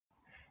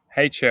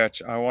Hey,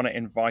 church, I want to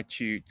invite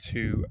you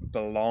to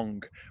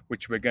Belong,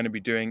 which we're going to be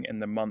doing in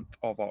the month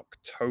of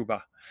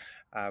October.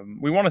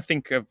 We want to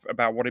think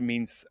about what it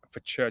means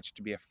for church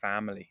to be a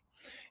family.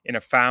 In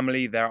a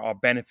family, there are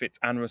benefits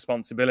and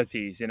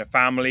responsibilities. In a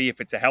family, if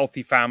it's a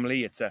healthy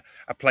family, it's a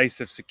place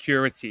of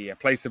security, a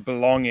place of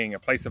belonging, a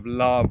place of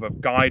love,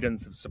 of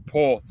guidance, of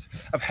support,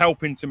 of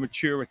help into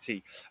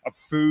maturity, of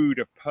food,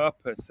 of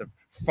purpose, of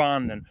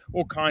fun, and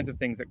all kinds of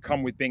things that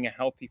come with being a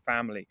healthy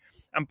family.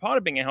 And part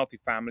of being a healthy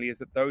family is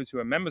that those who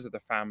are members of the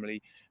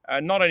family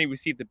not only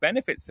receive the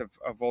benefits of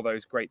all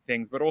those great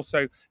things, but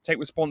also take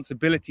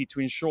responsibility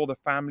to ensure the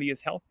family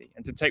is healthy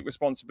and to take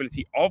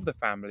responsibility of the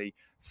family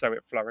so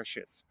it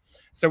flourishes.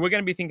 So we're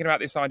going to be thinking about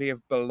this idea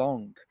of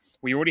belong.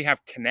 We already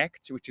have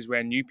connect, which is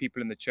where new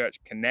people in the church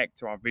connect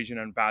to our vision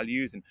and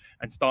values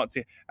and start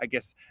to,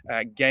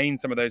 gain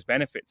some of those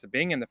benefits of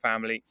being in the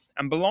family.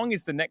 And belong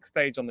is the next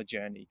stage on the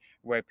journey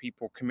where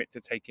people commit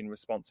to taking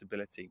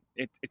responsibility.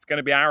 It's going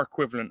to be our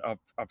equivalent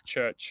of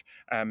church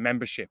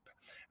membership.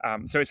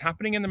 So it's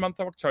happening in the month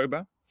of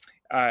October.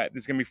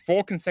 There's going to be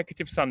 4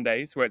 consecutive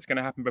Sundays where it's going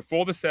to happen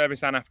before the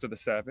service and after the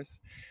service.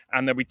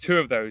 And there'll be 2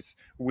 of those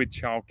with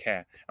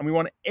childcare. And we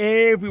want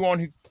everyone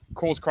who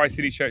calls Christ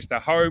City Church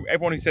their home,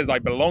 everyone who says, I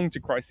belong to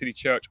Christ City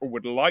Church or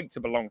would like to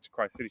belong to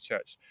Christ City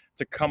Church,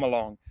 to come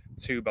along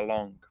to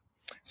belong.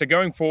 So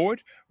going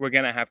forward, we're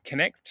going to have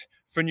connect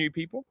for new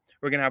people.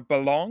 We're going to have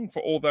belong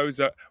for all those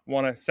that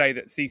want to say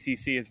that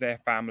CCC is their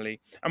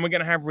family. And we're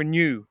going to have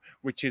renew,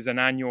 which is an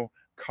annual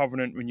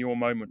covenant renewal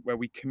moment where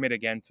we commit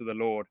again to the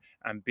Lord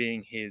and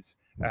being his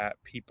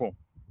people.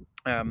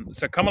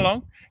 So come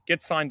along,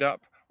 get signed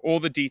up. All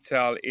the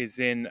detail is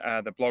in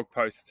the blog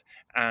post,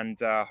 and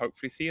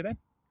hopefully see you then.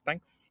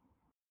 Thanks.